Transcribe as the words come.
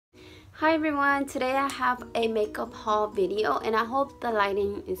Hi everyone, today I have a makeup haul video and I hope the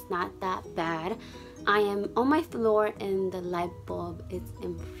lighting is not that bad. I am on my floor and the light bulb is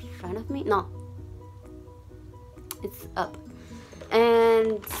in front of me. No, it's up.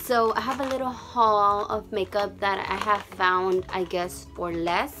 And so I have a little haul of makeup that I have found, I guess, for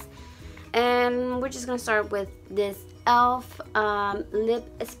less. And we're just gonna start with this e.l.f.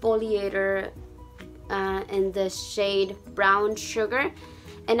 lip exfoliator in the shade Brown Sugar.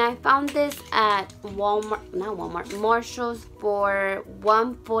 And I found this at Marshall's for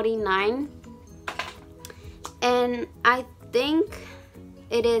 $1.49, and I think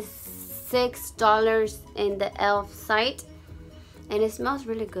it is $6 in the e.l.f. site, and it smells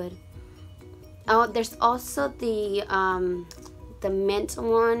really good. Oh, there's also the mint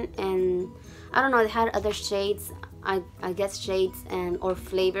one, and I don't know, they had other shades, I guess shades and or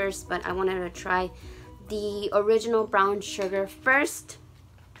flavors, but I wanted to try the original Brown Sugar first.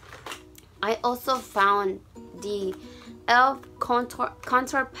 I also found the e.l.f.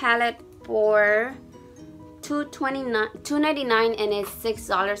 contour palette for $2.99 and it's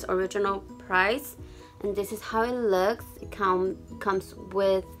 $6 original price. And this is how it looks. It comes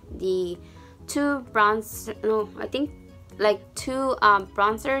with the two bronzers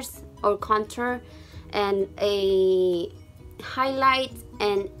or contour and a highlight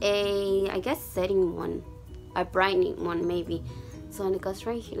and a, I guess, setting one, a brightening one maybe. So it goes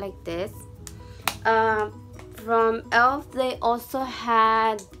right here like this. From e.l.f. they also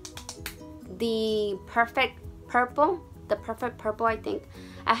had the perfect purple, I think.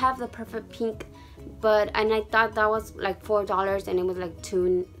 I have the perfect pink, and I thought that was like $4 and it was like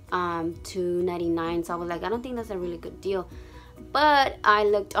 $2.99. So I was like, I don't think that's a really good deal, but I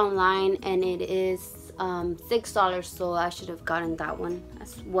looked online and it is $6, so I should have gotten that one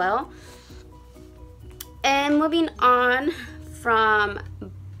as well. And moving on, from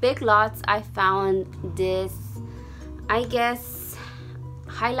Big Lots, I found this, I guess,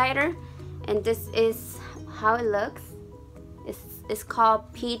 highlighter, and this is how it looks. It's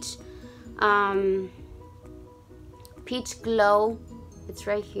called Peach Glow. It's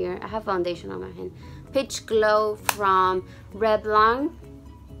right here. I have foundation on my hand. Peach Glow from Revlon.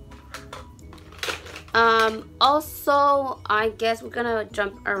 Also, I guess we're gonna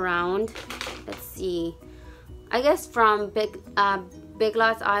jump around. Let's see. I guess from Big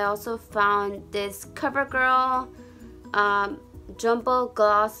Lots, I also found this CoverGirl Jumbo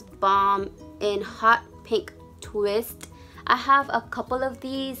Gloss Balm in Hot Pink Twist. I have a couple of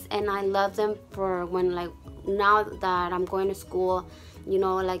these and I love them for when, like, now that I'm going to school, you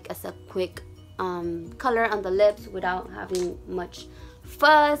know, like as a quick color on the lips without having much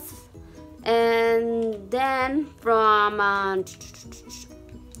fuss. And then from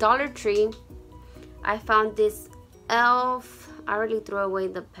Dollar Tree, I found this e.l.f. I already threw away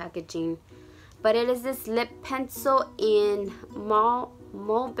the packaging, but it is this lip pencil in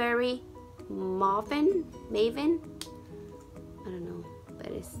Mulberry Maven. I don't know, but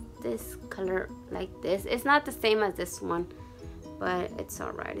it's this color like this. It's not the same as this one, but it's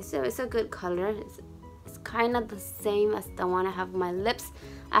alright. It's a good color. It's kind of the same as the one I have on my lips.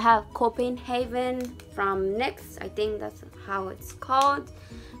 I have Copenhagen from NYX. I think that's how it's called.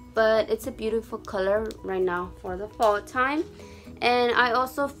 But it's a beautiful color right now for the fall time. And I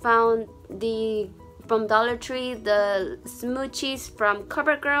also found from Dollar Tree, the Smoochies from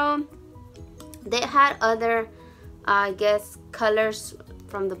CoverGirl. They had other, I guess, colors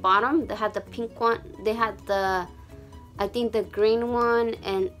from the bottom. They had the pink one. They had the, I think, the green one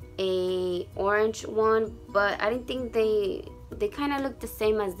and a orange one. But I didn't think they kind of look the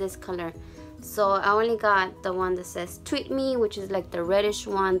same as this color. So I only got the one that says Tweet Me, which is like the reddish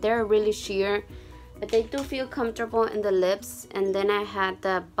one. They're really sheer, but they do feel comfortable in the lips. And then I had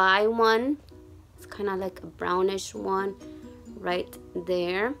the Buy one. It's kind of like a brownish one right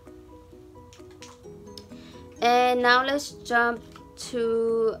there. And now let's jump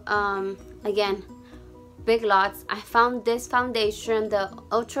to, again, Big Lots. I found this foundation, the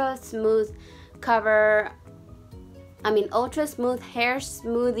Ultra Smooth Hair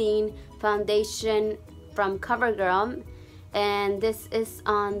Smoothing Foundation from CoverGirl, and this is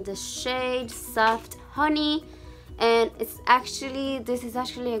on the shade Soft Honey, and this is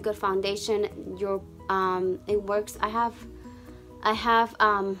actually a good foundation. It works. I have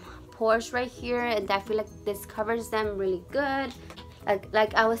pores right here, and I feel like this covers them really good.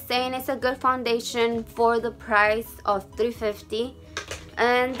 Like I was saying, it's a good foundation for the price of $3.50.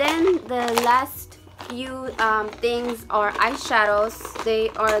 And then the last few things are eyeshadows.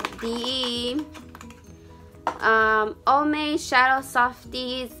 They are the Omé Shadow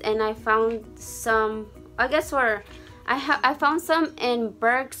Softies, and I found some, I guess, for I found some in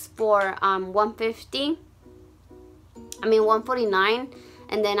Burkes for 150. I mean 149,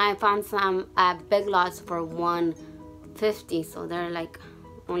 and then I found some at Big Lots for 150. So they're like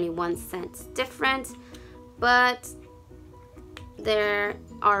only 1 cent difference, but there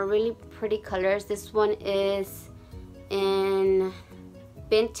are really pretty colors. This one is in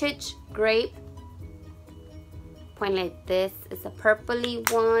vintage grape, point like this. It's a purpley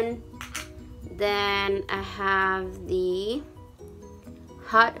one. Then I have the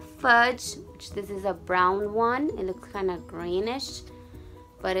hot fudge, which this is a brown one. It looks kind of greenish,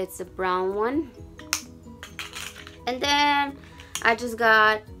 but it's a brown one. And then I just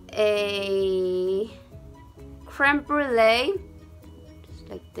got a creme brulee, just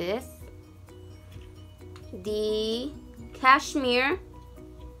like this. The cashmere,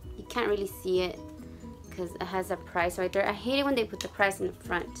 you can't really see it because it has a price right there. I hate it when they put the price in the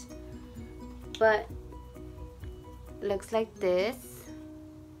front, but it looks like this.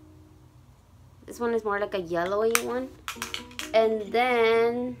 This one is more like a yellowy one. And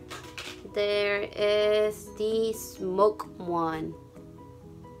then there is the smoke one.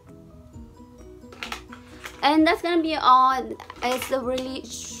 And that's gonna be all. It's a really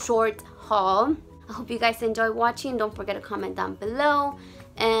short haul. I hope you guys enjoy watching. Don't forget to comment down below,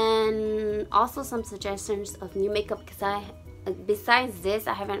 and also some suggestions of new makeup, because besides this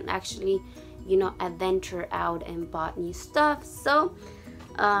I haven't actually, you know, adventured out and bought new stuff. So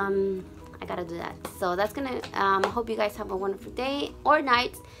I gotta do that. So that's gonna hope you guys have a wonderful day or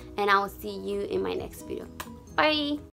night, and I will see you in my next video. Bye.